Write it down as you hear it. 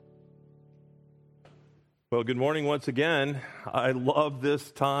Well, good morning once again. I love this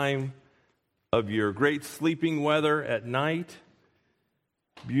time of your great sleeping weather at night.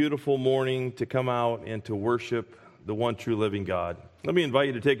 Beautiful morning to come out and to worship the one true living God. Let me invite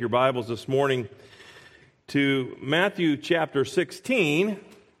you to take your Bibles this morning to Matthew chapter 16.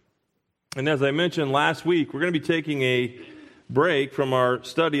 And as I mentioned last week, we're going to be taking a break from our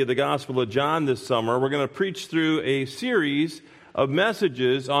study of the Gospel of John this summer. We're going to preach through a series of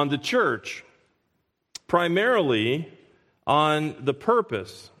messages on the church, primarily on the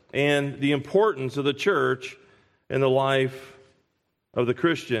purpose and the importance of the church in the life of the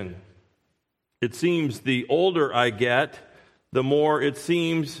Christian. It seems the older I get, the more it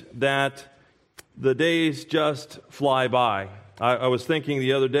seems that the days just fly by. I was thinking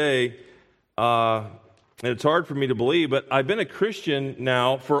the other day, and it's hard for me to believe, but I've been a Christian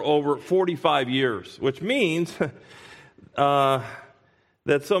now for over 45 years, which means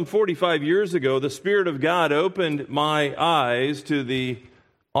that some 45 years ago, the Spirit of God opened my eyes to the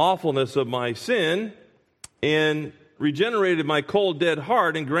awfulness of my sin and regenerated my cold, dead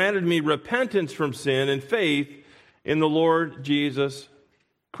heart and granted me repentance from sin and faith in the Lord Jesus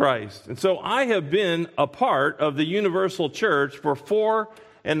Christ. And so I have been a part of the universal church for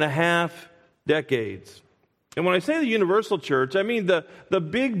 4.5 decades. And when I say the universal church, I mean the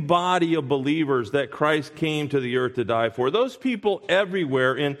big body of believers that Christ came to the earth to die for. Those people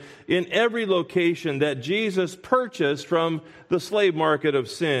everywhere, in every location that Jesus purchased from the slave market of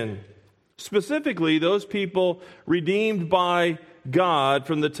sin. Specifically, those people redeemed by God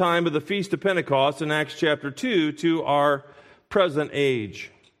from the time of the Feast of Pentecost in Acts chapter 2 to our present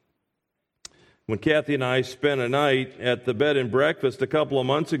age. When Kathy and I spent a night at the bed and breakfast a couple of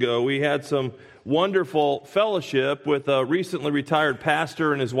months ago, we had some wonderful fellowship with a recently retired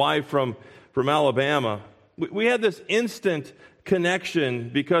pastor and his wife from Alabama. We had this instant connection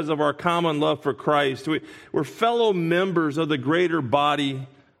because of our common love for Christ. We're fellow members of the greater body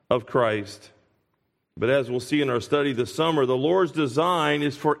of Christ. But as we'll see in our study this summer, the Lord's design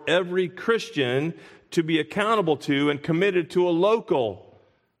is for every Christian to be accountable to and committed to a local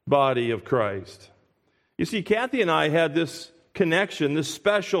body of Christ. You see, Kathy and I had this connection, this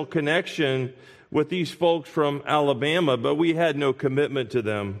special connection with these folks from Alabama, but we had no commitment to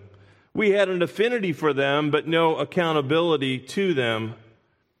them. We had an affinity for them, but no accountability to them.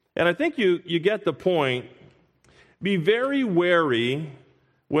 And I think you get the point. Be very wary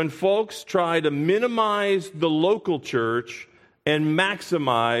when folks try to minimize the local church and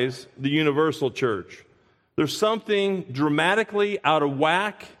maximize the universal church. There's something dramatically out of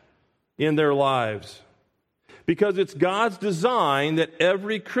whack in their lives. Because it's God's design that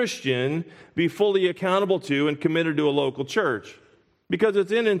every Christian be fully accountable to and committed to a local church. Because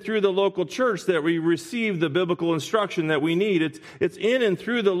it's in and through the local church that we receive the biblical instruction that we need. It's in and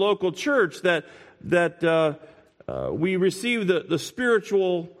through the local church that we receive the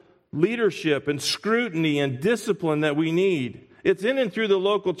spiritual leadership and scrutiny and discipline that we need. It's in and through the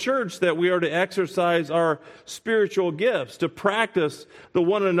local church that we are to exercise our spiritual gifts, to practice the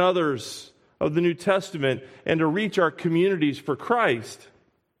one another's of the New Testament, and to reach our communities for Christ.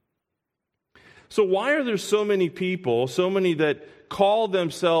 So why are there so many people, so many that call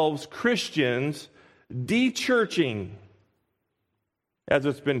themselves Christians, de-churching, as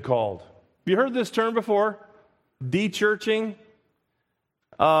it's been called? Have you heard this term before? De-churching?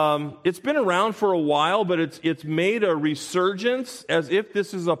 It's been around for a while, but it's made a resurgence as if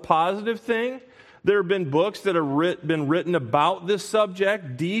this is a positive thing. There have been books that have been written about this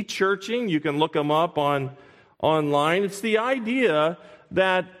subject, de-churching. You can look them up online. It's the idea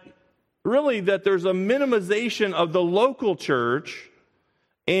that there's a minimization of the local church,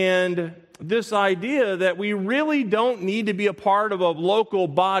 and this idea that we really don't need to be a part of a local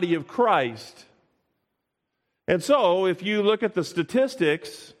body of Christ. And so, if you look at the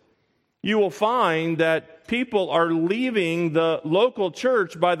statistics, you will find that people are leaving the local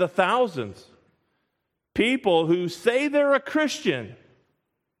church by the thousands. People who say they're a Christian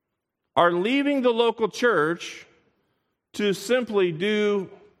are leaving the local church to simply do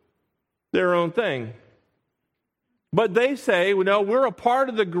their own thing. But they say, no, we're a part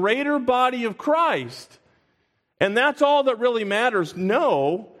of the greater body of Christ, and that's all that really matters.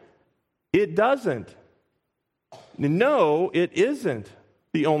 No, it doesn't. No, it isn't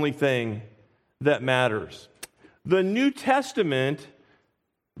the only thing that matters. The New Testament,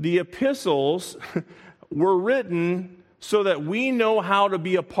 the epistles, were written so that we know how to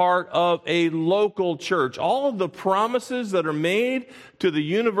be a part of a local church. All of the promises that are made to the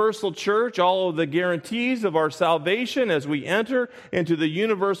universal church, all of the guarantees of our salvation as we enter into the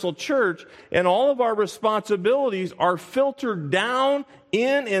universal church, and all of our responsibilities are filtered down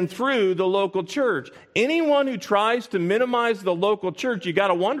in and through the local church. Anyone who tries to minimize the local church, you got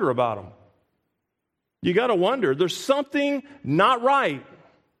to wonder about them. You got to wonder. There's something not right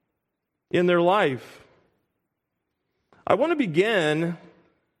in their life. I want to begin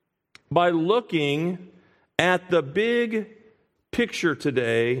by looking at the big picture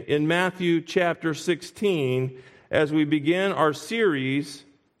today in Matthew chapter 16 as we begin our series,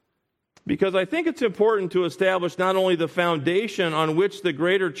 because I think it's important to establish not only the foundation on which the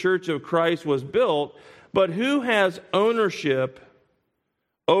greater church of Christ was built, but who has ownership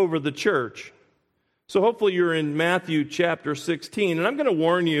over the church. So hopefully you're in Matthew chapter 16. And I'm going to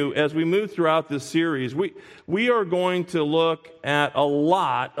warn you as we move throughout this series, we are going to look at a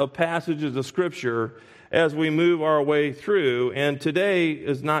lot of passages of Scripture as we move our way through. And today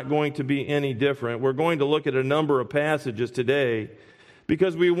is not going to be any different. We're going to look at a number of passages today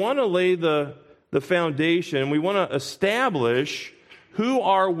because we want to lay the foundation. We want to establish who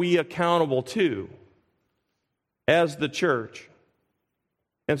are we accountable to as the church.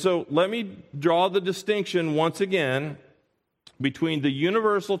 And so let me draw the distinction once again between the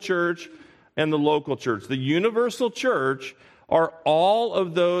universal church and the local church. The universal church are all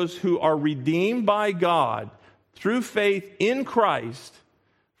of those who are redeemed by God through faith in Christ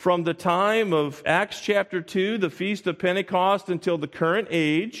from the time of Acts chapter 2, the Feast of Pentecost, until the current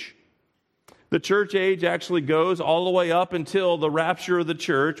age. The church age actually goes all the way up until the rapture of the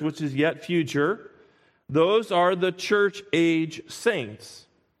church, which is yet future. Those are the church age saints.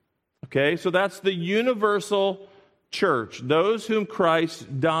 Okay, so that's the universal church, those whom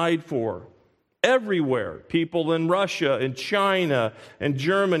Christ died for. Everywhere, people in Russia and China and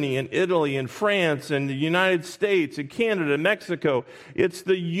Germany and Italy and France and the United States and Canada and Mexico, it's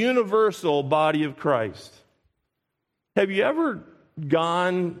the universal body of Christ. Have you ever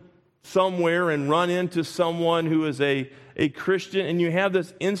gone somewhere and run into someone who is a Christian and you have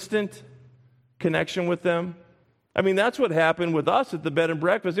this instant connection with them? I mean, that's what happened with us at the bed and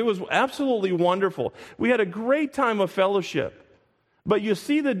breakfast. It was absolutely wonderful. We had a great time of fellowship. But you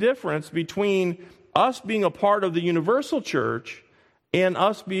see the difference between us being a part of the universal church and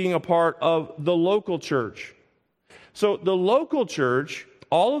us being a part of the local church. So the local church,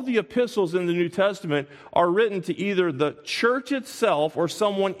 all of the epistles in the New Testament are written to either the church itself or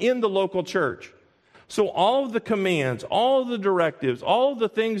someone in the local church. So all of the commands, all of the directives, all of the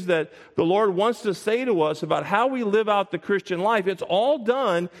things that the Lord wants to say to us about how we live out the Christian life, it's all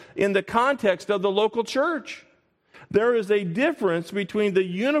done in the context of the local church. There is a difference between the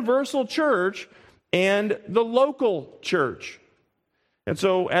universal church and the local church. And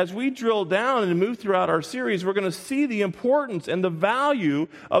so as we drill down and move throughout our series, we're going to see the importance and the value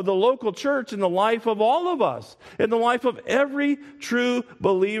of the local church in the life of all of us, in the life of every true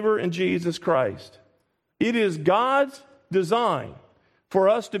believer in Jesus Christ. It is God's design for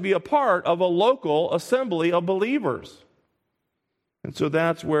us to be a part of a local assembly of believers. And so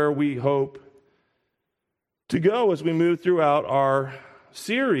that's where we hope to go as we move throughout our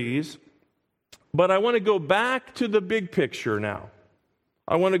series. But I want to go back to the big picture now.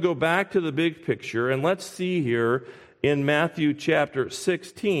 I want to go back to the big picture, and let's see here in Matthew chapter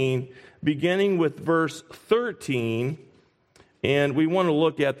 16, beginning with verse 13. And we want to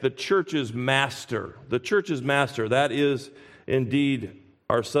look at the church's master. The church's master, that is indeed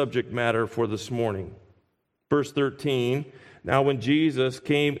our subject matter for this morning. Verse 13, now when Jesus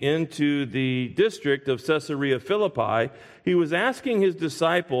came into the district of Caesarea Philippi, he was asking his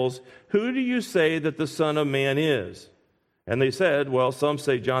disciples, "Who do you say that the Son of Man is?" And they said, well, some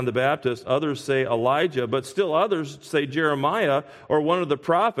say John the Baptist, others say Elijah, but still others say Jeremiah or one of the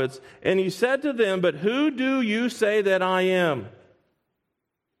prophets. And he said to them, "But who do you say that I am?"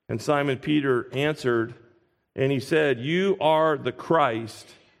 And Simon Peter answered, and he said, "You are the Christ,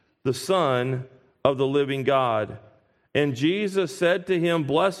 the Son of the living God." And Jesus said to him,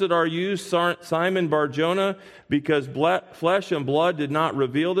 "Blessed are you, Simon Bar-Jonah, because flesh and blood did not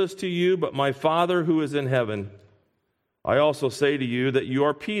reveal this to you, but my Father who is in heaven. I also say to you that you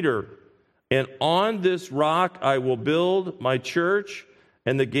are Peter, and on this rock I will build my church,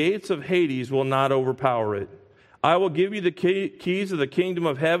 and the gates of Hades will not overpower it. I will give you the keys of the kingdom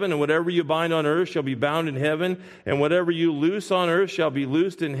of heaven, and whatever you bind on earth shall be bound in heaven, and whatever you loose on earth shall be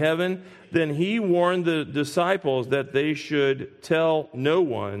loosed in heaven." Then he warned the disciples that they should tell no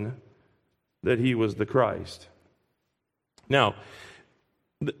one that he was the Christ. Now,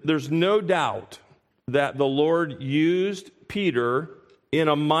 there's no doubt that the Lord used Peter in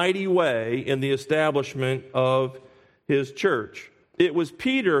a mighty way in the establishment of his church. It was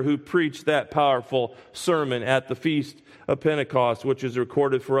Peter who preached that powerful sermon at the Feast of Pentecost, which is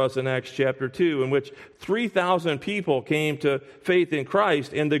recorded for us in Acts chapter 2, in which 3,000 people came to faith in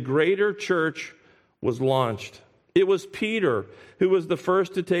Christ, and the greater church was launched. It was Peter who was the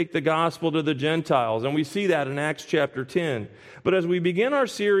first to take the gospel to the Gentiles, and we see that in Acts chapter 10. But as we begin our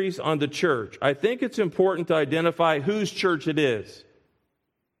series on the church, I think it's important to identify whose church it is.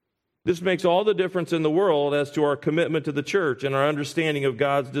 This makes all the difference in the world as to our commitment to the church and our understanding of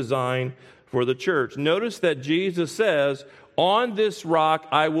God's design for the church. Notice that Jesus says, "On this rock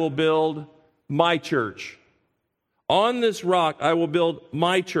I will build my church." On this rock I will build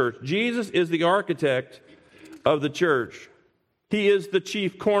my church. Jesus is the architect of the church. He is the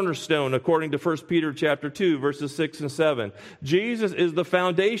chief cornerstone, according to 1 Peter chapter 2, verses 6 and 7. Jesus is the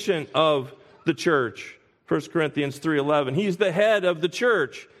foundation of the church, 1 Corinthians 3:11. He's the head of the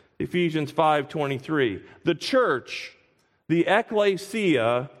church, Ephesians 5:23. The church, the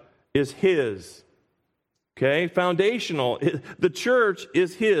ecclesia, is his. Okay, foundational. The church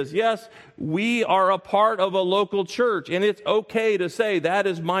is his. Yes, we are a part of a local church, and it's okay to say that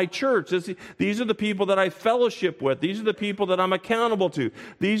is my church. These are the people that I fellowship with. These are the people that I'm accountable to.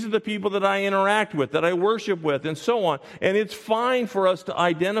 These are the people that I interact with, that I worship with, and so on. And it's fine for us to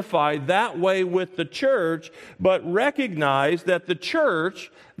identify that way with the church, but recognize that the church,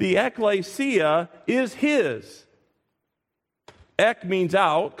 the ecclesia, is his. Ek means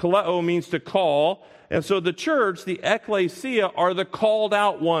out, kaleo means to call. And so the church, the ecclesia, are the called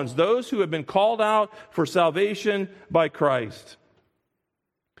out ones, those who have been called out for salvation by Christ.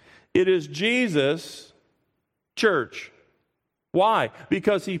 It is Jesus' church. Why?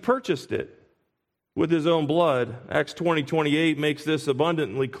 Because he purchased it with his own blood. Acts 20:28 makes this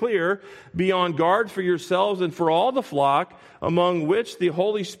abundantly clear. "Be on guard for yourselves and for all the flock, among which the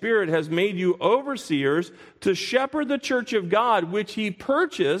Holy Spirit has made you overseers to shepherd the church of God, which he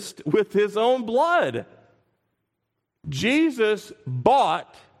purchased with his own blood." Jesus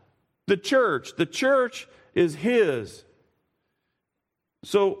bought the church. The church is his.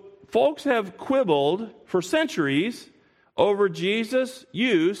 So folks have quibbled for centuries over Jesus'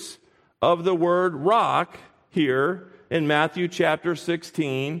 use of the word rock here in Matthew chapter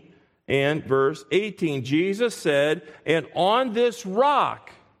 16 and verse 18. Jesus said, "And on this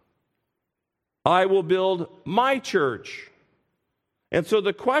rock I will build my church." And so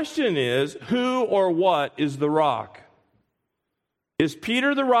the question is, who or what is the rock? Is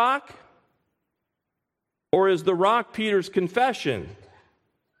Peter the rock? Or is the rock Peter's confession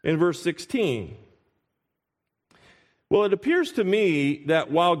in verse 16? Well, it appears to me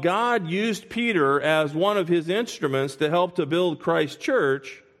that while God used Peter as one of his instruments to help to build Christ's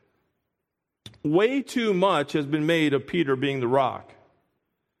church, way too much has been made of Peter being the rock.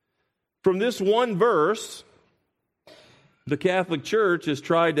 From this one verse, the Catholic Church has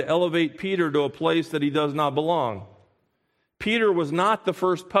tried to elevate Peter to a place that he does not belong. Peter was not the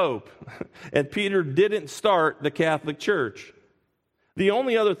first pope, and Peter didn't start the Catholic Church. The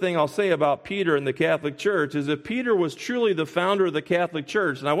only other thing I'll say about Peter and the Catholic Church is if Peter was truly the founder of the Catholic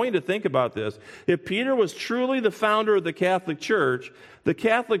Church, and I want you to think about this, if Peter was truly the founder of the Catholic Church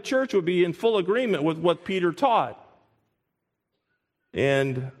would be in full agreement with what Peter taught.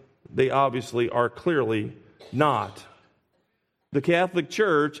 And they obviously are clearly not. The Catholic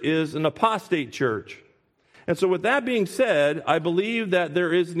Church is an apostate church. And so with that being said, I believe that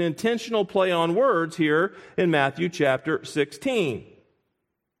there is an intentional play on words here in Matthew chapter 16.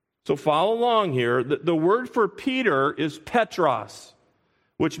 So follow along here. The word for Peter is Petros,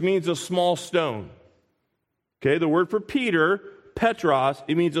 which means a small stone. Okay, the word for Peter, Petros,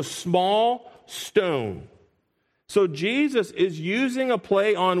 it means a small stone. So Jesus is using a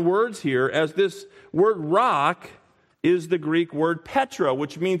play on words here, as this word rock is the Greek word Petra,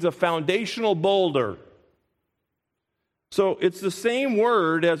 which means a foundational boulder. So it's the same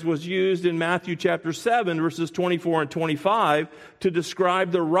word as was used in Matthew chapter 7, verses 24 and 25, to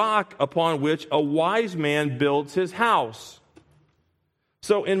describe the rock upon which a wise man builds his house.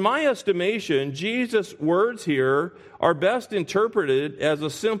 So in my estimation, Jesus' words here are best interpreted as a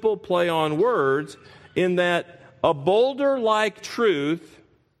simple play on words, in that a boulder-like truth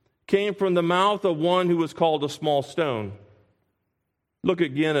came from the mouth of one who was called a small stone. Look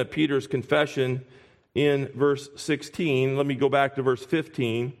again at Peter's confession in verse 16. Let me go back to verse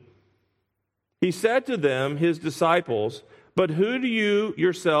 15. He said to them, his disciples, "But who do you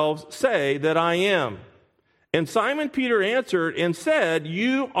yourselves say that I am?" And Simon Peter answered and said,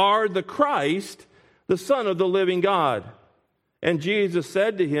 "You are the Christ, the Son of the living God." And Jesus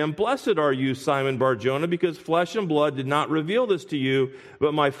said to him, "Blessed are you, Simon Bar-Jonah, because flesh and blood did not reveal this to you,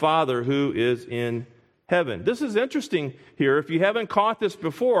 but my Father who is in heaven." This is interesting here. If you haven't caught this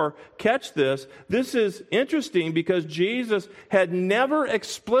before, catch this. This is interesting because Jesus had never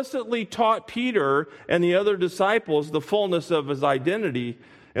explicitly taught Peter and the other disciples the fullness of his identity.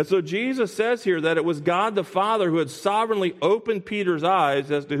 And so Jesus says here that it was God the Father who had sovereignly opened Peter's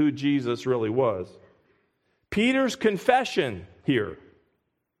eyes as to who Jesus really was. Peter's confession here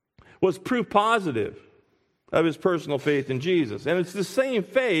was proof positive of his personal faith in Jesus. And it's the same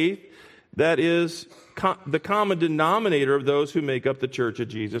faith that is the common denominator of those who make up the church of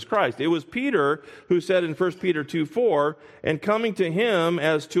Jesus Christ. It was Peter who said in 1 Peter 2:4, "And coming to him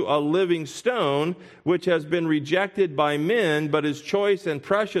as to a living stone, which has been rejected by men, but is choice and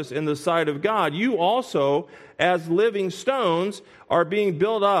precious in the sight of God, you also, as living stones, are being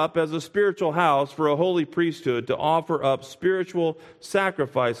built up as a spiritual house for a holy priesthood to offer up spiritual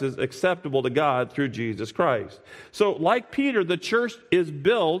sacrifices acceptable to God through Jesus Christ." So, like Peter, the church is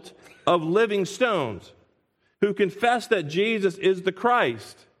built of living stones who confess that Jesus is the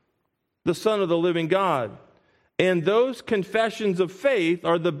Christ, the Son of the living God. And those confessions of faith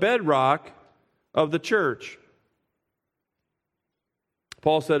are the bedrock of the church.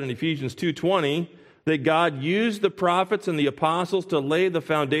 Paul said in Ephesians 2:20 that God used the prophets and the apostles to lay the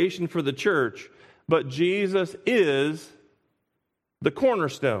foundation for the church, but Jesus is the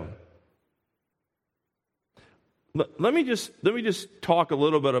cornerstone. Let me just talk a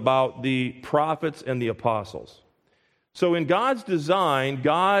little bit about the prophets and the apostles. So in God's design,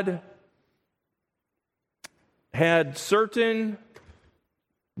 God had certain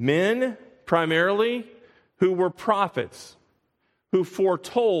men, primarily, who were prophets, who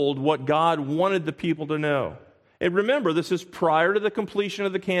foretold what God wanted the people to know. And remember, this is prior to the completion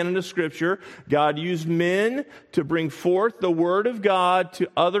of the canon of Scripture. God used men to bring forth the Word of God to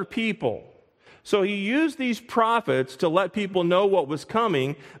other people. So he used these prophets to let people know what was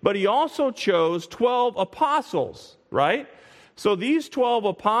coming, but he also chose 12 apostles, right? So these 12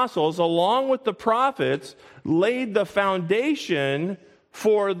 apostles, along with the prophets, laid the foundation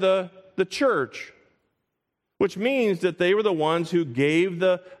for the church, which means that they were the ones who gave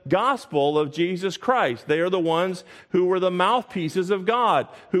the gospel of Jesus Christ. They are the ones who were the mouthpieces of God,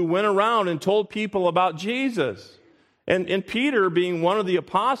 who went around and told people about Jesus. And Peter, being one of the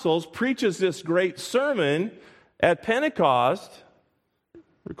apostles, preaches this great sermon at Pentecost,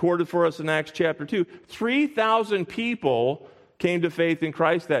 recorded for us in Acts chapter 2. 3,000 people came to faith in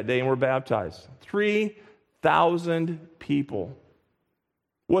Christ that day and were baptized. 3,000 people.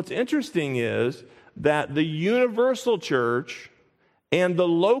 What's interesting is that the universal church and the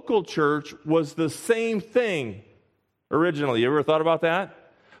local church was the same thing originally. You ever thought about that?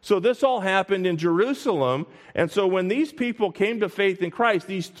 So this all happened in Jerusalem, and so when these people came to faith in Christ,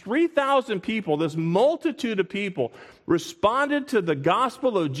 these 3,000 people, this multitude of people, responded to the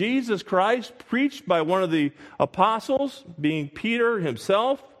gospel of Jesus Christ preached by one of the apostles, being Peter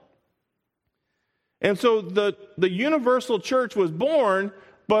himself. And so the universal church was born,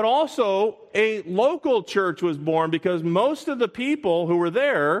 but also a local church was born because most of the people who were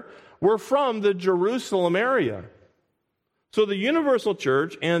there were from the Jerusalem area. So the universal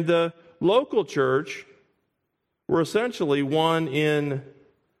church and the local church were essentially one in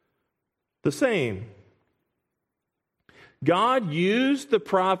the same. God used the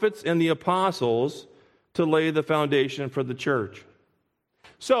prophets and the apostles to lay the foundation for the church.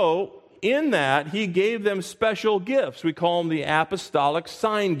 So in that, he gave them special gifts. We call them the apostolic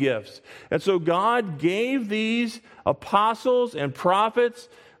sign gifts. And so God gave these apostles and prophets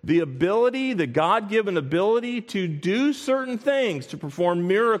the ability, the God-given ability to do certain things, to perform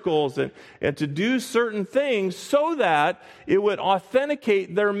miracles and to do certain things so that it would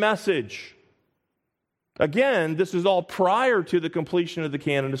authenticate their message. Again, this is all prior to the completion of the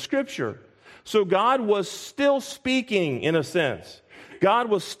canon of Scripture. So God was still speaking in a sense. God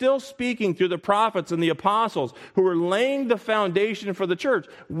was still speaking through the prophets and the apostles who were laying the foundation for the church.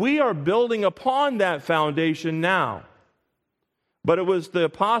 We are building upon that foundation now. But it was the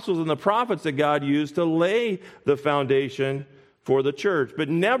apostles and the prophets that God used to lay the foundation for the church. But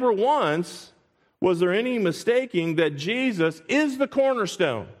never once was there any mistaking that Jesus is the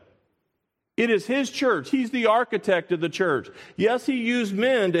cornerstone. It is his church. He's the architect of the church. Yes, he used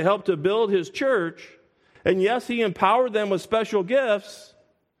men to help to build his church. And yes, he empowered them with special gifts.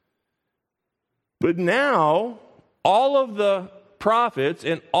 But now, all of the prophets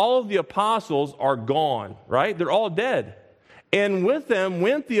and all of the apostles are gone, right? They're all dead. And with them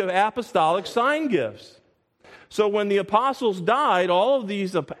went the apostolic sign gifts. So when the apostles died, all of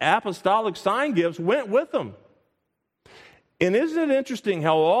these apostolic sign gifts went with them. And isn't it interesting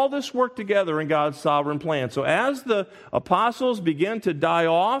how all this worked together in God's sovereign plan? So as the apostles began to die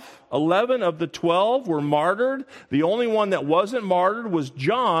off, 11 of the 12 were martyred. The only one that wasn't martyred was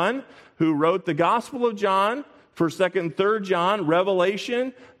John, who wrote the Gospel of John, 1st, 2nd, 3rd John,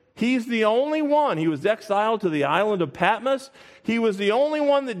 Revelation. He's the only one. He was exiled to the island of Patmos. He was the only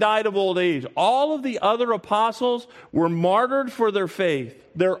one that died of old age. All of the other apostles were martyred for their faith.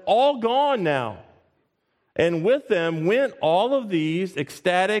 They're all gone now. And with them went all of these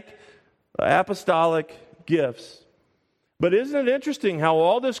ecstatic apostolic gifts. But isn't it interesting how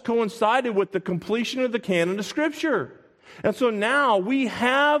all this coincided with the completion of the canon of Scripture? And so now we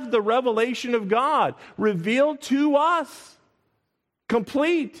have the revelation of God revealed to us,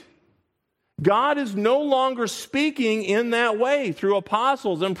 complete. God is no longer speaking in that way through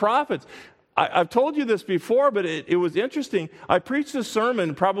apostles and prophets. I've told you this before, but it was interesting. I preached a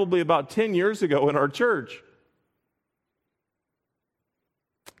sermon probably about 10 years ago in our church.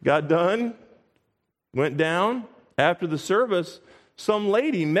 Got done, went down. After the service, some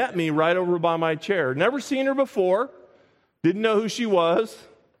lady met me right over by my chair. Never seen her before, didn't know who she was.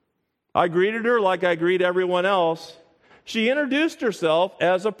 I greeted her like I greet everyone else. She introduced herself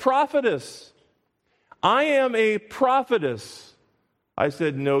as a prophetess. I am a prophetess. I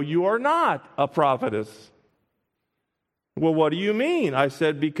said, no, you are not a prophetess. Well, what do you mean? I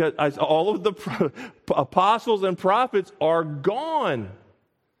said, because all of the apostles and prophets are gone.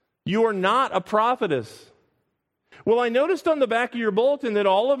 You are not a prophetess. Well, I noticed on the back of your bulletin that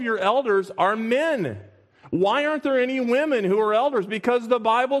all of your elders are men. Why aren't there any women who are elders? Because the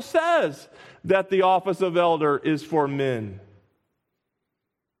Bible says that the office of elder is for men.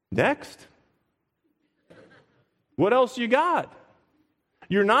 Next. What else you got?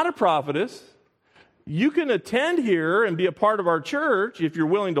 You're not a prophetess. You can attend here and be a part of our church if you're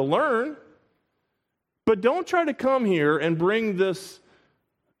willing to learn. But don't try to come here and bring this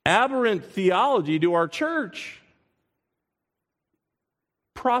aberrant theology to our church.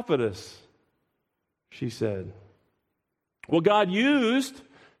 Prophetess, she said. Well, God used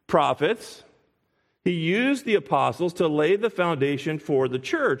prophets. He used the apostles to lay the foundation for the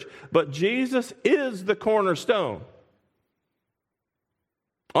church. But Jesus is the cornerstone.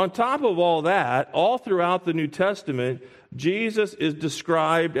 On top of all that, all throughout the New Testament, Jesus is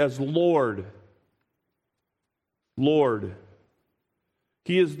described as Lord. Lord.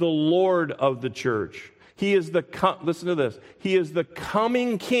 He is the Lord of the church. He is listen to this. He is the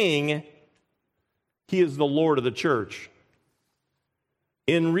coming King. He is the Lord of the church.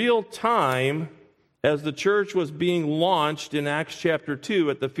 In real time, as the church was being launched in Acts chapter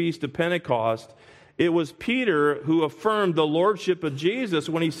 2 at the Feast of Pentecost, it was Peter who affirmed the lordship of Jesus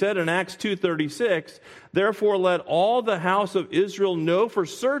when he said in Acts 2:36, therefore let all the house of Israel know for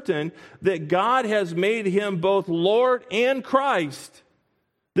certain that God has made him both Lord and Christ,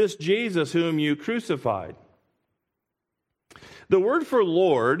 this Jesus whom you crucified. The word for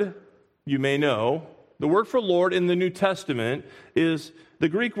Lord, you may know, the word for Lord in the New Testament is the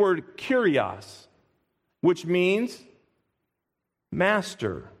Greek word kurios, which means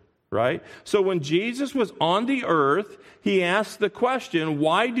master. Right? So when Jesus was on the earth, he asked the question,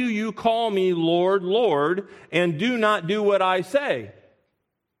 why do you call me Lord, Lord, and do not do what I say?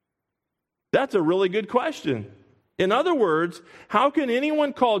 That's a really good question. In other words, how can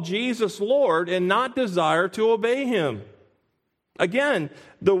anyone call Jesus Lord and not desire to obey him? Again,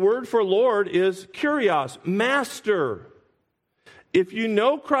 the word for Lord is kurios, master. If you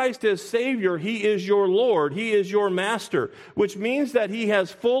know Christ as Savior, he is your Lord. He is your master, which means that he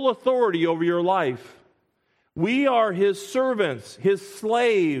has full authority over your life. We are his servants, his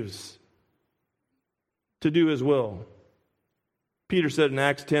slaves, to do his will. Peter said in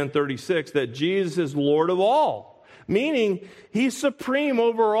Acts 10:36 that Jesus is Lord of all, meaning he's supreme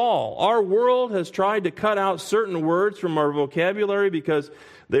over all. Our world has tried to cut out certain words from our vocabulary because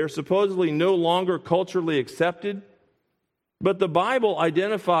they're supposedly no longer culturally accepted. But the Bible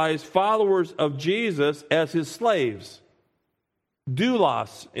identifies followers of Jesus as his slaves.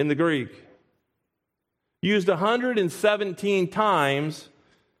 Doulos in the Greek. Used 117 times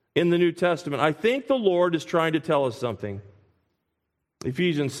in the New Testament. I think the Lord is trying to tell us something.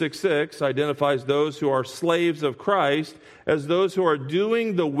 Ephesians 6:6 identifies those who are slaves of Christ as those who are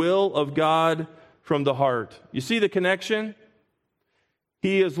doing the will of God from the heart. You see the connection?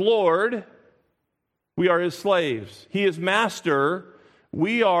 He is Lord. We are his slaves. He is master.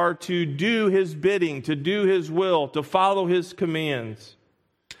 We are to do his bidding, to do his will, to follow his commands.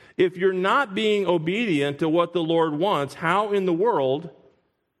 If you're not being obedient to what the Lord wants, how in the world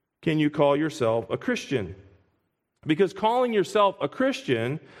can you call yourself a Christian? Because calling yourself a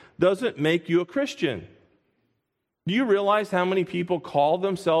Christian doesn't make you a Christian. Do you realize how many people call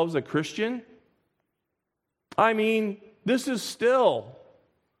themselves a Christian? I mean, this is still,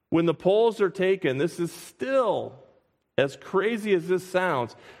 when the polls are taken, this is still, as crazy as this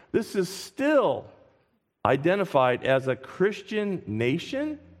sounds, this is still identified as a Christian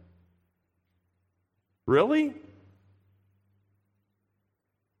nation? Really?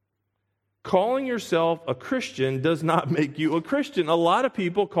 Calling yourself a Christian does not make you a Christian. A lot of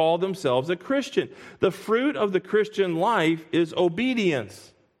people call themselves a Christian. The fruit of the Christian life is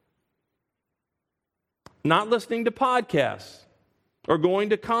obedience. Not listening to podcasts, or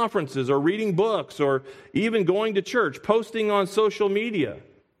going to conferences, or reading books, or even going to church, posting on social media.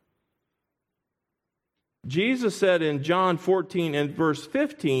 Jesus said in John 14 and verse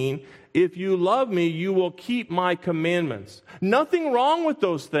 15, "If you love me, you will keep my commandments." Nothing wrong with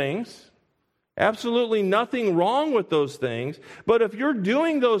those things. Absolutely nothing wrong with those things. But if you're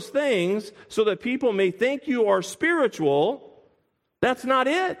doing those things so that people may think you are spiritual, that's not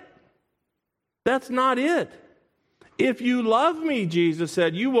it. That's not it. If you love me, Jesus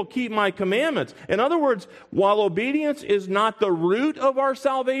said, you will keep my commandments. In other words, while obedience is not the root of our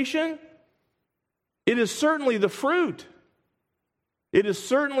salvation, it is certainly the fruit. It is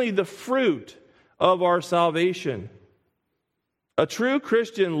certainly the fruit of our salvation. A true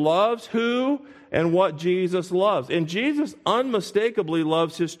Christian loves who and what Jesus loves. And Jesus unmistakably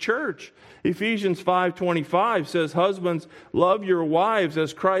loves his church. Ephesians 5:25 says, "Husbands, love your wives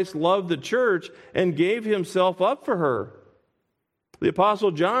as Christ loved the church and gave himself up for her." The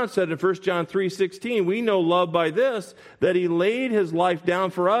Apostle John said in 1 John 3:16, "We know love by this, that he laid his life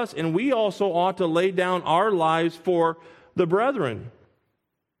down for us, and we also ought to lay down our lives for the brethren."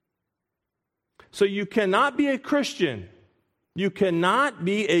 So you cannot be a Christian. You cannot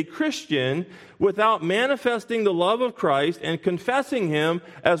be a Christian without manifesting the love of Christ and confessing him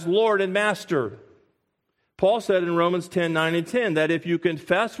as Lord and Master. Paul said in Romans 10:9 and 10 that if you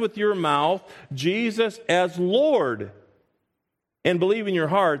confess with your mouth Jesus as Lord and believe in your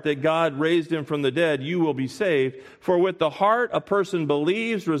heart that God raised him from the dead, you will be saved. For with the heart a person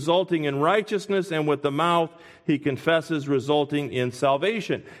believes, resulting in righteousness, and with the mouth he confesses, resulting in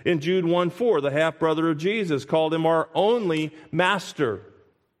salvation. In Jude 1:4, the half-brother of Jesus called him our only Master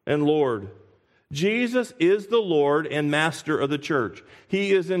and Lord. Jesus is the Lord and Master of the church.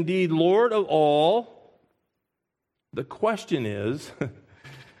 He is indeed Lord of all. The question is,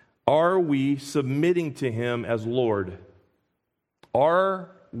 are we submitting to him as Lord?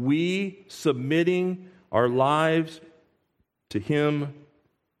 Are we submitting our lives to him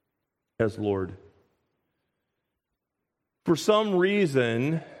as Lord? For some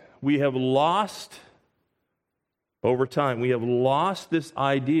reason, we have lost, over time, we have lost this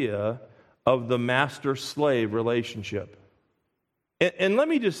idea of the master-slave relationship. And let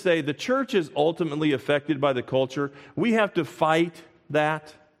me just say, the church is ultimately affected by the culture. We have to fight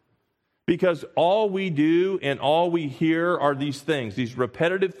that. Because all we do and all we hear are these things, these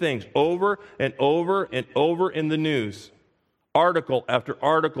repetitive things, over and over and over in the news. Article after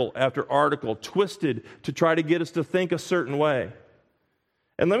article after article, twisted to try to get us to think a certain way.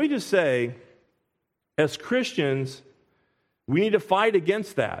 And let me just say, as Christians, we need to fight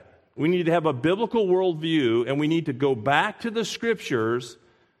against that. We need to have a biblical worldview, and we need to go back to the Scriptures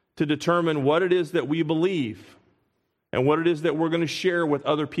to determine what it is that we believe and what it is that we're going to share with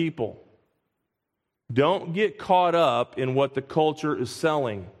other people. Don't get caught up in what the culture is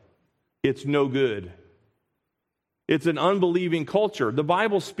selling. It's no good. It's an unbelieving culture. The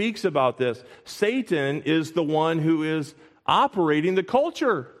Bible speaks about this. Satan is the one who is operating the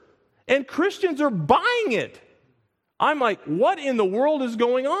culture, and Christians are buying it. I'm like, what in the world is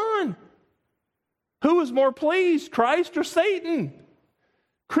going on? Who is more pleased, Christ or Satan?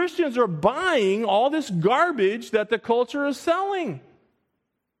 Christians are buying all this garbage that the culture is selling.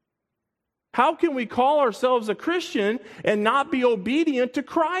 How can we call ourselves a Christian and not be obedient to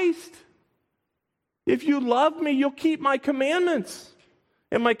Christ? If you love me, you'll keep my commandments.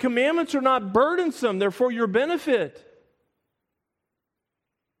 And my commandments are not burdensome, they're for your benefit.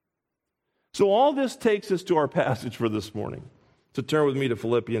 So all this takes us to our passage for this morning. So turn with me to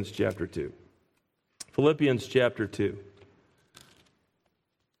Philippians chapter 2. Philippians chapter 2.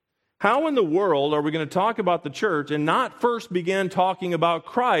 How in the world are we going to talk about the church and not first begin talking about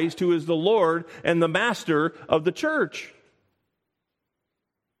Christ, who is the Lord and the Master of the church?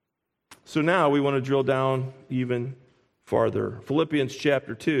 So now we want to drill down even farther. Philippians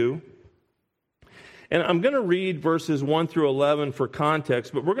chapter 2. And I'm going to read verses 1 through 11 for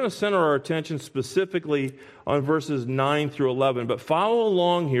context, but we're going to center our attention specifically on verses 9 through 11. But follow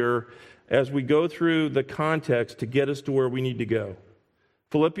along here as we go through the context to get us to where we need to go.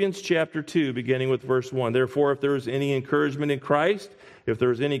 Philippians chapter 2, beginning with verse 1. Therefore, if there is any encouragement in Christ, if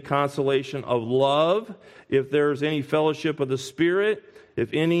there is any consolation of love, if there is any fellowship of the Spirit,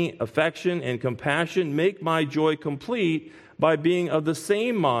 if any affection and compassion, make my joy complete by being of the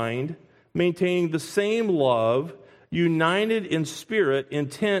same mind, maintaining the same love, united in spirit,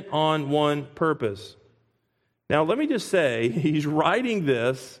 intent on one purpose. Now, let me just say,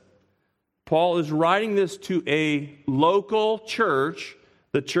 Paul is writing this to a local church,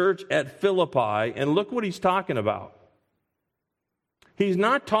 the church at Philippi, and look what he's talking about. He's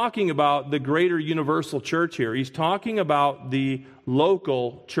not talking about the greater universal church here. He's talking about the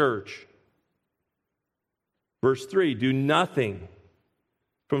local church. Verse 3, do nothing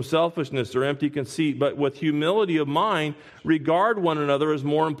from selfishness or empty conceit, but with humility of mind, regard one another as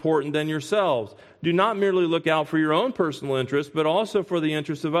more important than yourselves. Do not merely look out for your own personal interests, but also for the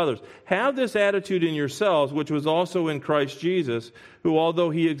interests of others. Have this attitude in yourselves, which was also in Christ Jesus, who, although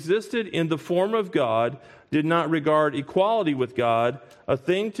he existed in the form of God, did not regard equality with God a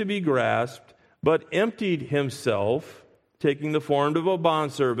thing to be grasped, but emptied himself, taking the form of a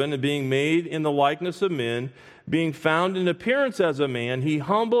bondservant and being made in the likeness of men, being found in appearance as a man, he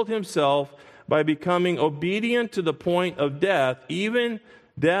humbled himself by becoming obedient to the point of death, even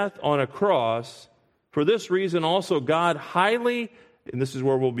death on a cross. For this reason also God highly, and this is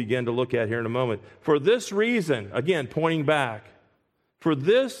where we'll begin to look at here in a moment. For this reason, again, pointing back, for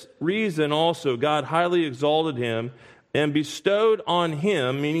this reason also God highly exalted him and bestowed on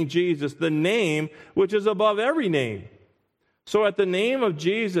him, meaning Jesus, the name which is above every name. So at the name of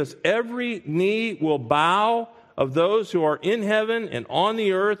Jesus, every knee will bow of those who are in heaven and on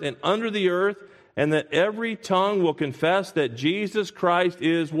the earth and under the earth, and that every tongue will confess that Jesus Christ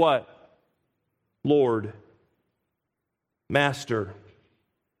is what? Lord, Master,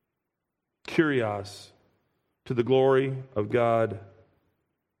 Kyrios, to the glory of God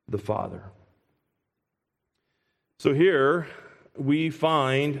the Father. So here we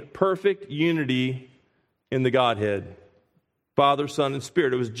find perfect unity in the Godhead. Father, Son, and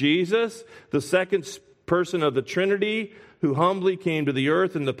Spirit. It was Jesus, the second person of the Trinity, who humbly came to the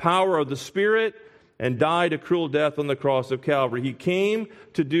earth in the power of the Spirit and died a cruel death on the cross of Calvary. He came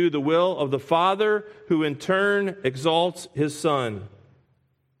to do the will of the Father, who in turn exalts his Son.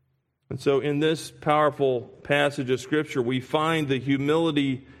 And so in this powerful passage of Scripture, we find the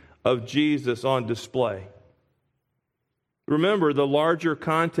humility of Jesus on display. Remember, the larger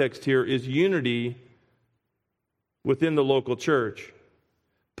context here is unity within the local church.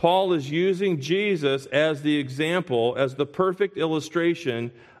 Paul is using Jesus as the example, as the perfect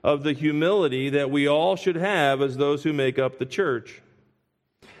illustration of the humility that we all should have as those who make up the church.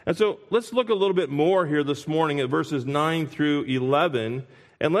 And so let's look a little bit more here this morning at verses 9 through 11,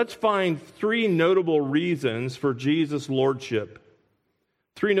 and let's find three notable reasons for Jesus' lordship.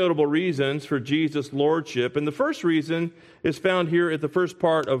 Three notable reasons for Jesus' lordship. And the first reason is found here at the first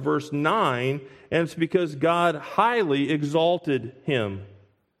part of verse 9, and it's because God highly exalted him.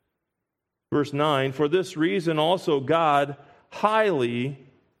 Verse 9, for this reason also God highly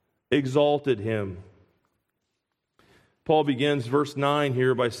exalted him. Paul begins verse 9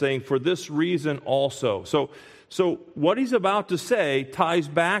 here by saying, for this reason also. So what he's about to say ties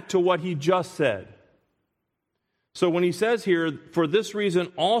back to what he just said. So when he says here, for this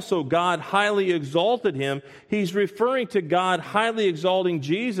reason also God highly exalted him, he's referring to God highly exalting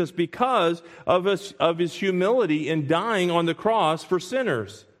Jesus because of his humility in dying on the cross for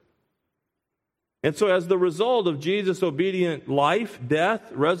sinners. And so as the result of Jesus' obedient life, death,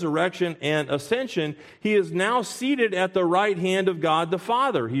 resurrection, and ascension, he is now seated at the right hand of God the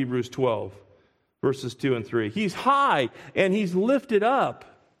Father, Hebrews 12, verses 2 and 3. He's high and he's lifted up.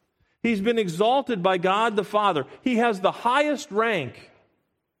 He's been exalted by God the Father. He has the highest rank.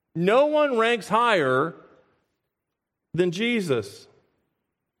 No one ranks higher than Jesus.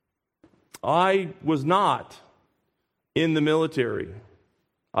 I was not in the military.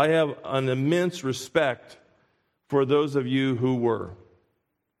 I have an immense respect for those of you who were.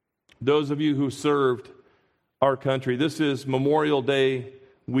 Those of you who served our country. This is Memorial Day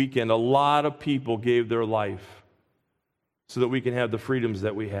weekend. A lot of people gave their life so that we can have the freedoms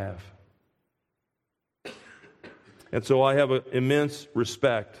that we have. And so I have an immense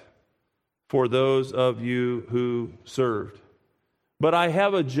respect for those of you who served. But I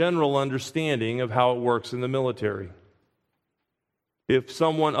have a general understanding of how it works in the military. If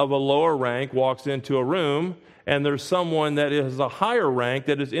someone of a lower rank walks into a room and there's someone that is a higher rank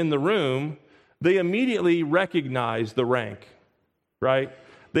that is in the room, they immediately recognize the rank, right?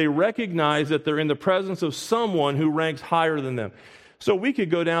 They recognize that they're in the presence of someone who ranks higher than them. So we could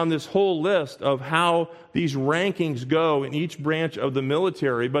go down this whole list of how these rankings go in each branch of the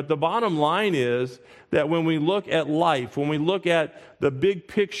military, but the bottom line is that when we look at life, when we look at the big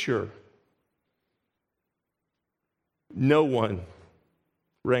picture, no one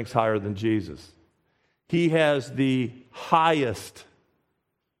ranks higher than Jesus. He has the highest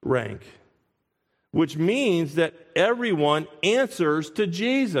rank, which means that everyone answers to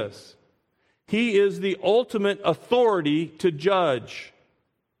Jesus. He is the ultimate authority to judge.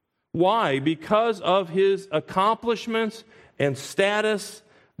 Why? Because of his accomplishments and status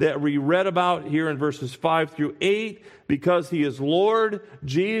that we read about here in verses 5 through 8. Because he is Lord,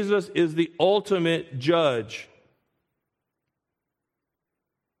 Jesus is the ultimate judge.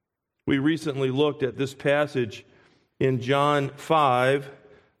 We recently looked at this passage in John 5,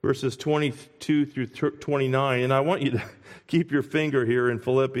 verses 22 through 29. And I want you to keep your finger here in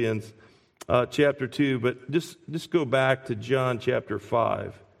Philippians chapter 2, but just go back to John chapter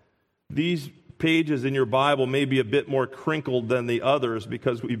 5. These pages in your Bible may be a bit more crinkled than the others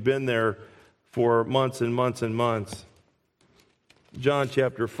because we've been there for months and months and months. John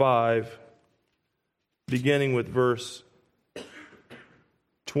chapter 5, beginning with verse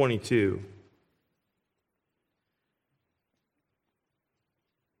 22.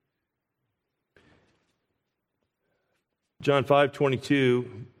 John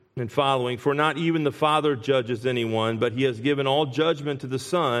 5:22 and following, for not even the Father judges anyone, but he has given all judgment to the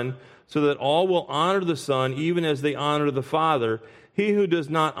Son, so that all will honor the Son even as they honor the Father. He who does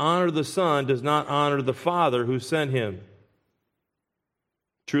not honor the Son does not honor the Father who sent him.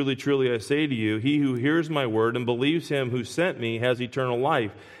 Truly, truly, I say to you, he who hears my word and believes him who sent me has eternal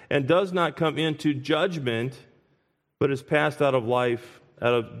life, and does not come into judgment, but is passed out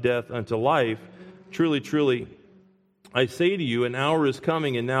of death unto life. Truly, truly, I say to you, an hour is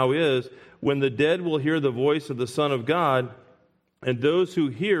coming, and now is, when the dead will hear the voice of the Son of God, and those who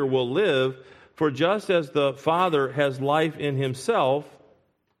hear will live. For just as the Father has life in himself,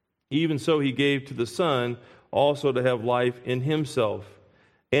 even so he gave to the Son also to have life in himself.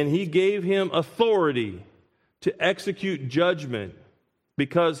 And he gave him authority to execute judgment,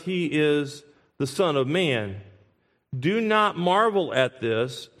 because he is the Son of Man. Do not marvel at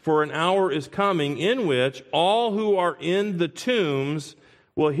this, for an hour is coming in which all who are in the tombs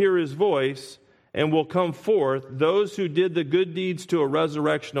will hear his voice and will come forth, those who did the good deeds to a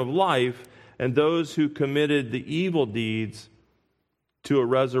resurrection of life, and those who committed the evil deeds to a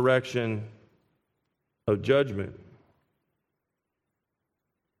resurrection of judgment.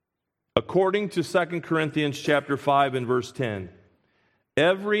 According to 2 Corinthians chapter 5 and verse 10,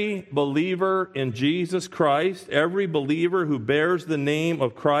 every believer in Jesus Christ, every believer who bears the name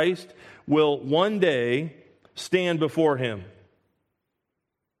of Christ, will one day stand before him.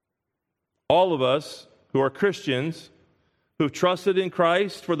 All of us who are Christians, who've trusted in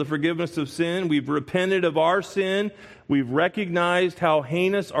Christ for the forgiveness of sin, we've repented of our sin, we've recognized how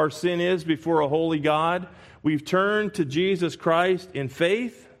heinous our sin is before a holy God, we've turned to Jesus Christ in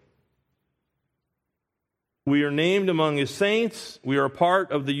faith. We are named among his saints. We are a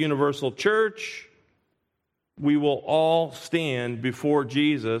part of the universal church. We will all stand before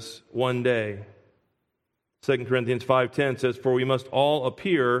Jesus one day. 2 Corinthians 5:10 says, for we must all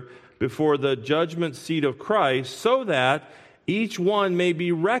appear before the judgment seat of Christ, so that each one may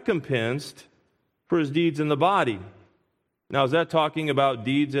be recompensed for his deeds in the body. Now, is that talking about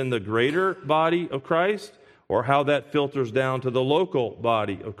deeds in the greater body of Christ, or how that filters down to the local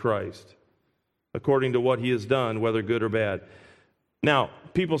body of Christ, according to what he has done, whether good or bad? Now,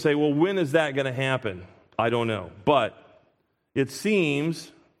 people say, well, when is that going to happen? I don't know. But it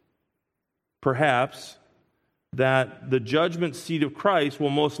seems, perhaps, that the judgment seat of Christ will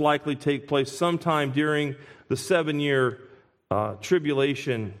most likely take place sometime during the 7-year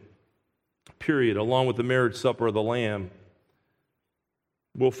tribulation period, along with the marriage supper of the Lamb.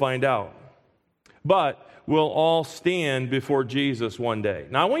 We'll find out. But we'll all stand before Jesus one day.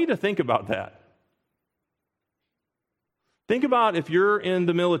 Now, I want you to think about that. Think about if you're in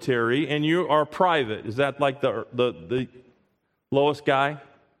the military and you are private. Is that like the lowest guy?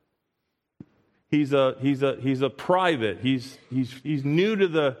 He's a private. He's new to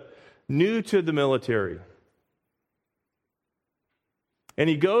the military. And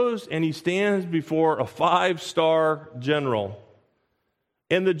he goes and he stands before a 5-star general.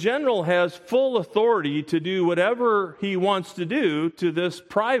 And the general has full authority to do whatever he wants to do to this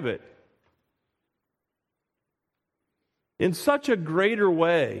private. In such a greater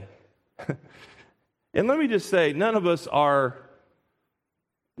way. And let me just say, none of us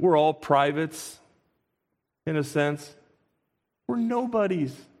we're all privates, in a sense. We're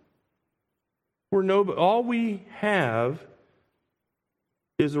nobodies. All we have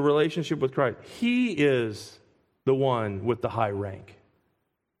is a relationship with Christ. He is the one with the high rank.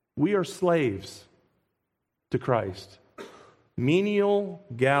 We are slaves to Christ. Menial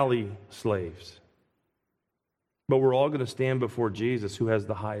galley slaves. But we're all going to stand before Jesus, who has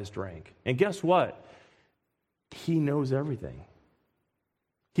the highest rank. And guess what? He knows everything.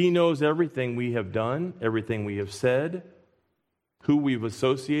 He knows everything we have done, everything we have said, who we've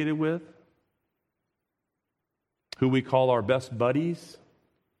associated with, who we call our best buddies.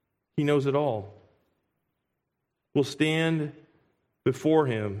 He knows it all. We'll stand before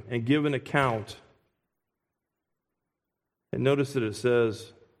him and give an account. And notice that it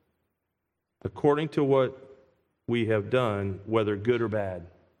says, according to what we have done, whether good or bad.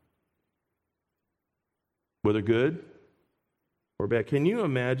 Whether good or bad. Can you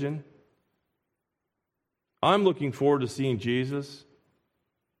imagine? I'm looking forward to seeing Jesus.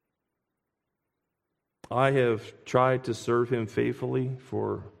 I have tried to serve him faithfully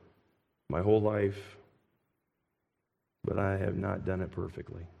for my whole life, but I have not done it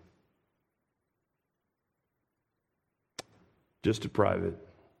perfectly. Just a private,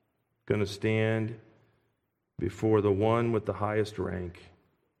 going to stand before the one with the highest rank.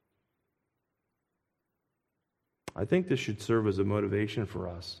 I think this should serve as a motivation for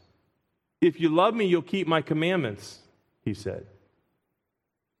us. If you love me, you'll keep my commandments, he said.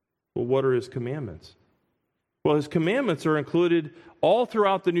 Well, what are his commandments? Well, his commandments are included all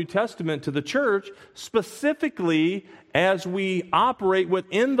throughout the New Testament to the church, specifically as we operate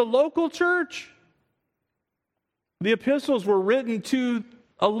within the local church. The epistles were written to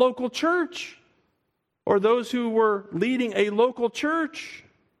a local church or those who were leading a local church.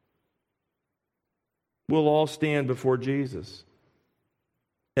 We'll all stand before Jesus.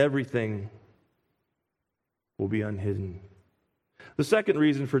 Everything will be unhidden. The second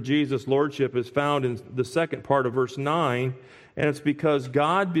reason for Jesus' lordship is found in the second part of verse 9, and it's because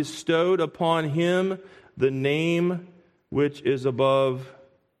God bestowed upon him the name which is above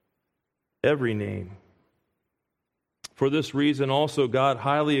every name. For this reason also God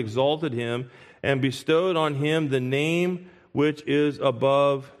highly exalted him and bestowed on him the name which is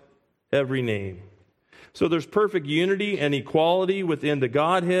above every name. So there's perfect unity and equality within the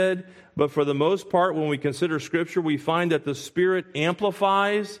Godhead, but for the most part, when we consider Scripture, we find that the Spirit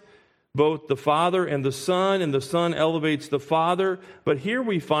amplifies both the Father and the Son elevates the Father, but here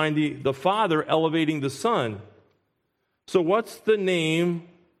we find the Father elevating the Son. So what's the name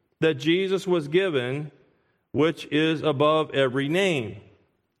that Jesus was given, which is above every name?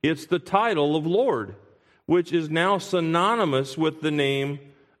 It's the title of Lord, which is now synonymous with the name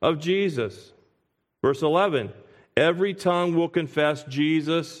of Jesus. Verse 11, every tongue will confess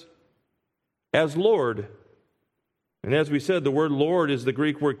Jesus as Lord. And as we said, the word Lord is the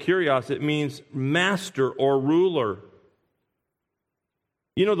Greek word kurios. It means master or ruler.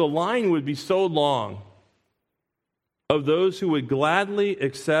 You know, the line would be so long of those who would gladly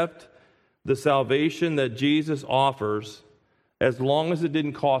accept the salvation that Jesus offers as long as it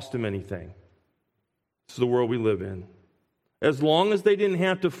didn't cost them anything. This is the world we live in. As long as they didn't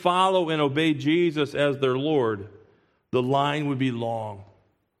have to follow and obey Jesus as their Lord, the line would be long.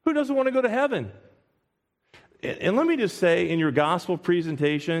 Who doesn't want to go to heaven? And let me just say, in your gospel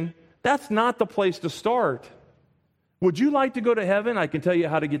presentation, that's not the place to start. Would you like to go to heaven? I can tell you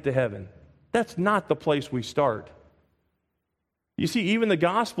how to get to heaven. That's not the place we start. You see, even the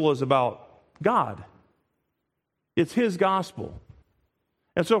gospel is about God. It's his gospel.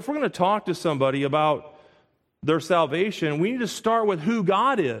 And so if we're going to talk to somebody about their salvation, we need to start with who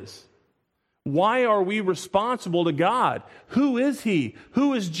God is. Why are we responsible to God? Who is he?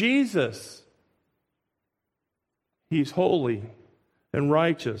 Who is Jesus? He's holy and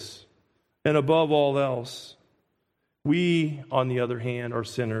righteous and above all else. We, on the other hand, are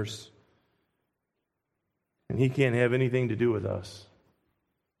sinners. And he can't have anything to do with us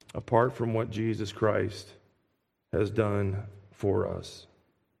apart from what Jesus Christ has done for us.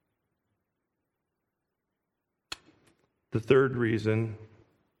 The third reason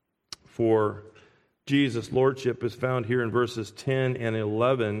for Jesus' lordship is found here in verses 10 and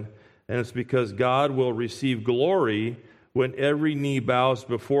 11, and it's because God will receive glory when every knee bows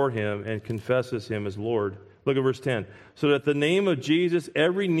before him and confesses him as Lord. Look at verse 10. So that the name of Jesus,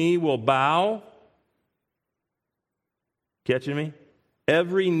 every knee will bow. Catching me?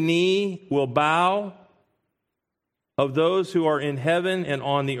 Every knee will bow of those who are in heaven and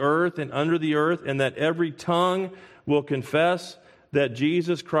on the earth and under the earth, and that every tongue will confess that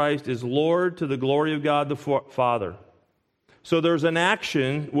Jesus Christ is Lord to the glory of God the Father. So there's an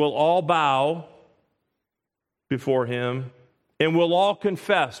action. We'll all bow before him, and we'll all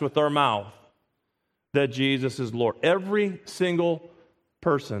confess with our mouth that Jesus is Lord. Every single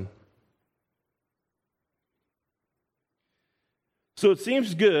person. So it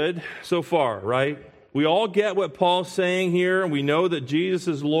seems good so far, right? We all get what Paul's saying here, and we know that Jesus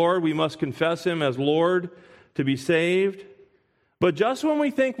is Lord. We must confess him as Lord to be saved. But just when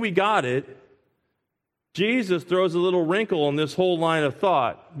we think we got it, Jesus throws a little wrinkle in this whole line of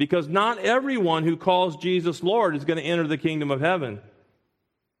thought, because not everyone who calls Jesus Lord is going to enter the kingdom of heaven.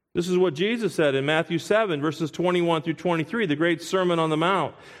 This is what Jesus said in Matthew 7, verses 21 through 23, the great Sermon on the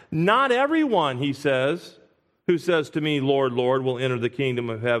Mount. Not everyone, he says, who says to me, Lord, Lord, will enter the kingdom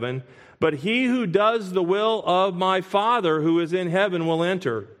of heaven, but he who does the will of my Father who is in heaven will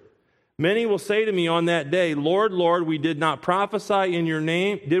enter. Many will say to me on that day, Lord, Lord, we did not prophesy in your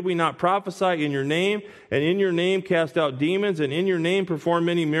name. Did we not prophesy in your name, and in your name cast out demons, and in your name perform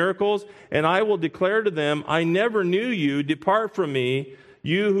many miracles? And I will declare to them, I never knew you. Depart from me,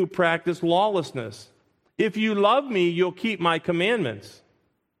 you who practice lawlessness. If you love me, you'll keep my commandments.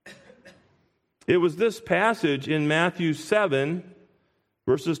 It was this passage in Matthew 7,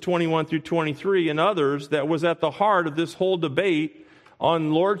 verses 21 through 23, and others, that was at the heart of this whole debate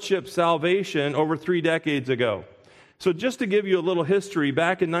on lordship salvation over 3 decades ago. So just to give you a little history,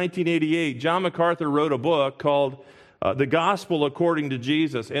 back in 1988, John MacArthur wrote a book called The Gospel According to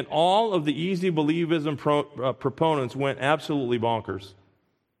Jesus, and all of the easy believism proponents went absolutely bonkers.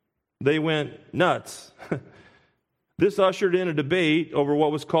 They went nuts. This ushered in a debate over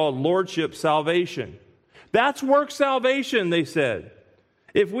what was called lordship salvation. That's work salvation, they said.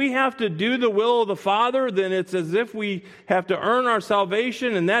 If we have to do the will of the Father, then it's as if we have to earn our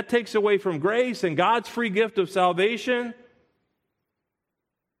salvation, and that takes away from grace and God's free gift of salvation.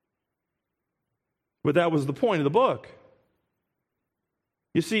 But that was the point of the book.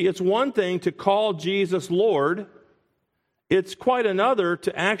 You see, it's one thing to call Jesus Lord. It's quite another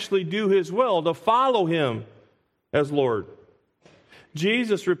to actually do his will, to follow him as Lord.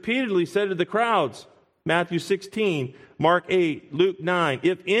 Jesus repeatedly said to the crowds, Matthew 16, Mark 8, Luke 9,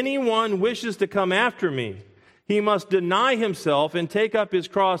 if anyone wishes to come after me, he must deny himself and take up his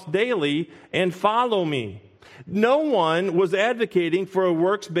cross daily and follow me. No one was advocating for a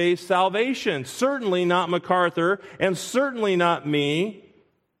works-based salvation, certainly not MacArthur and certainly not me,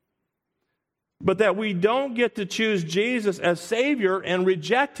 but that we don't get to choose Jesus as Savior and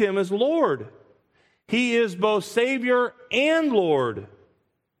reject him as Lord. He is both Savior and Lord.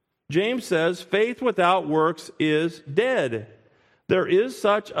 James says, faith without works is dead. There is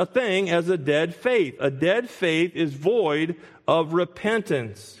such a thing as a dead faith. A dead faith is void of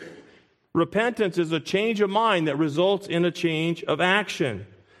repentance. Repentance is a change of mind that results in a change of action.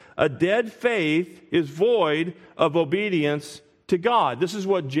 A dead faith is void of obedience to God. This is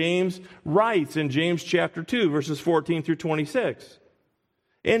what James writes in James chapter 2, verses 14 through 26.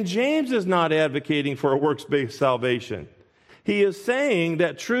 And James is not advocating for a works-based salvation. He is saying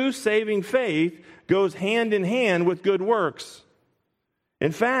that true saving faith goes hand in hand with good works.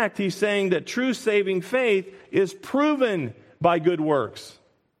 In fact, he's saying that true saving faith is proven by good works.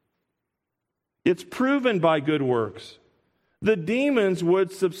 It's proven by good works. The demons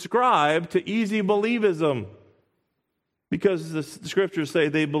would subscribe to easy believism because the scriptures say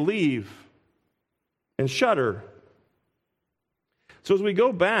they believe and shudder. So as we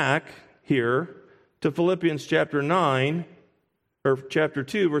go back here to Philippians chapter 9, or chapter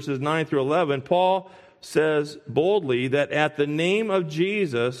 2, verses 9 through 11, Paul says boldly that at the name of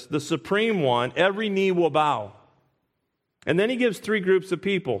Jesus, the Supreme One, every knee will bow. And then he gives 3 groups of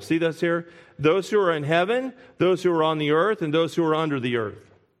people. See this here? Those who are in heaven, those who are on the earth, and those who are under the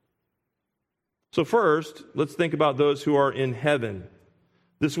earth. So first, let's think about those who are in heaven.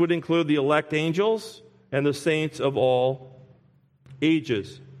 This would include the elect angels and the saints of all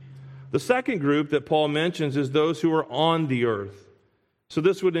ages. The second group that Paul mentions is those who are on the earth. So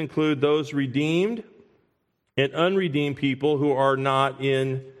this would include those redeemed and unredeemed people who are not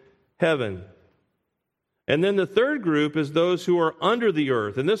in heaven. And then the third group is those who are under the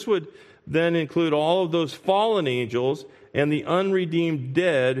earth. And this would then include all of those fallen angels and the unredeemed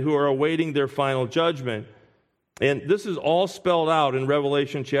dead who are awaiting their final judgment. And this is all spelled out in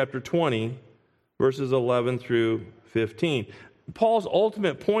Revelation chapter 20, verses 11 through 15. Paul's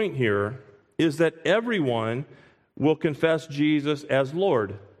ultimate point here is that everyone will confess Jesus as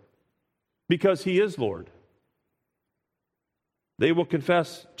Lord because he is Lord. They will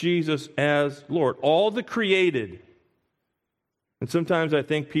confess Jesus as Lord. All the created. And sometimes I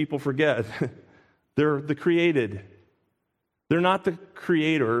think people forget they're the created. They're not the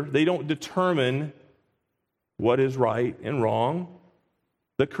creator. They don't determine what is right and wrong.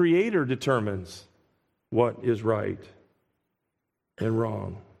 The Creator determines what is right and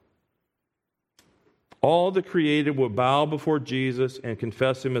wrong. All the created will bow before Jesus and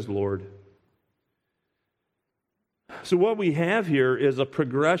confess him as Lord. So what we have here is a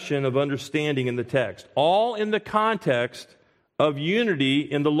progression of understanding in the text, all in the context of unity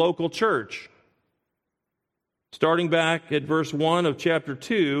in the local church. Starting back at verse 1 of chapter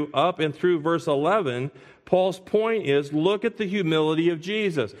 2, up and through verse 11, Paul's point is, look at the humility of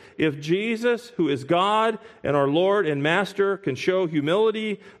Jesus. If Jesus, who is God and our Lord and Master, can show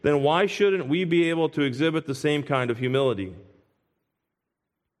humility, then why shouldn't we be able to exhibit the same kind of humility?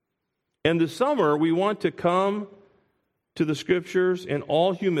 And this summer, we want to come to the Scriptures in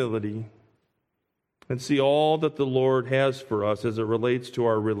all humility and see all that the Lord has for us as it relates to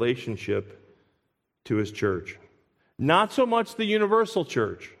our relationship to His church. Not so much the universal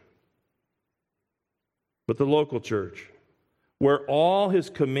church, but the local church, where all His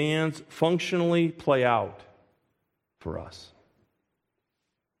commands functionally play out for us.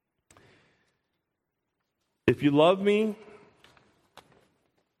 If you love me,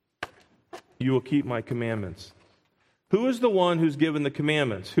 you will keep my commandments. Who is the one who's given the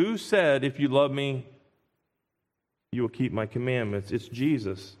commandments? Who said, if you love me, you will keep my commandments? It's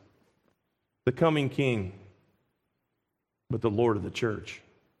Jesus, the coming King, but the Lord of the church.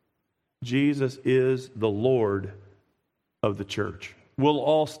 Jesus is the Lord of the church. We'll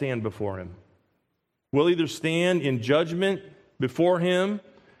all stand before Him. We'll either stand in judgment before Him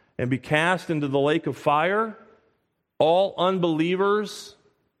and be cast into the lake of fire. All unbelievers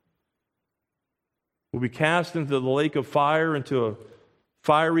will be cast into the lake of fire, into a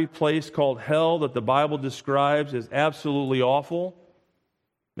fiery place called hell that the Bible describes as absolutely awful.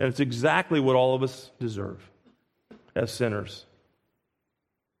 And it's exactly what all of us deserve as sinners.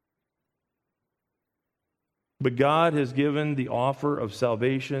 But God has given the offer of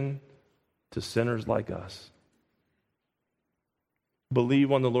salvation to sinners like us.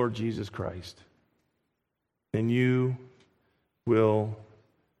 Believe on the Lord Jesus Christ, and you will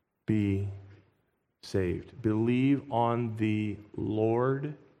be saved. Believe on the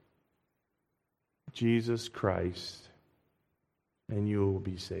Lord Jesus Christ, and you will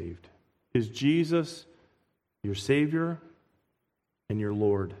be saved. Is Jesus your Savior and your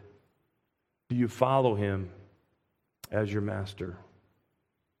Lord? Do you follow Him as your Master?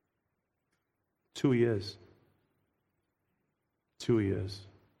 It's who He is. It's who He is.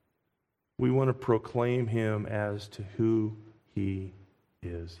 We want to proclaim Him as to who He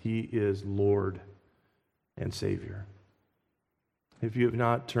is. He is Lord and Savior. If you have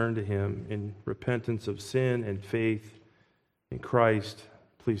not turned to Him in repentance of sin and faith in Christ,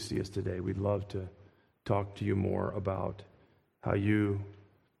 please see us today. We'd love to talk to you more about how you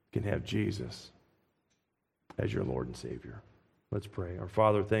can have Jesus as your Lord and Savior. Let's pray. Our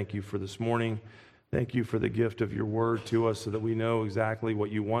Father, thank you for this morning. Thank you for the gift of your word to us so that we know exactly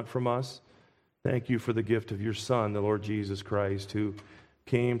what you want from us. Thank you for the gift of your Son, the Lord Jesus Christ, who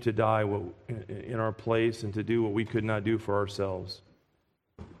came to die in our place and to do what we could not do for ourselves.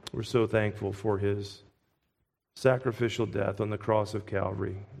 We're so thankful for His sacrificial death on the cross of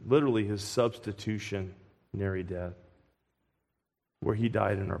Calvary, literally His substitutionary death, where He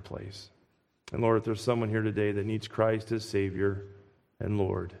died in our place. And Lord, if there's someone here today that needs Christ as Savior and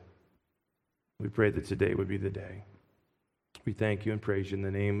Lord, we pray that today would be the day. We thank you and praise you in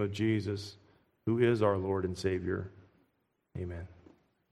the name of Jesus, who is our Lord and Savior. Amen.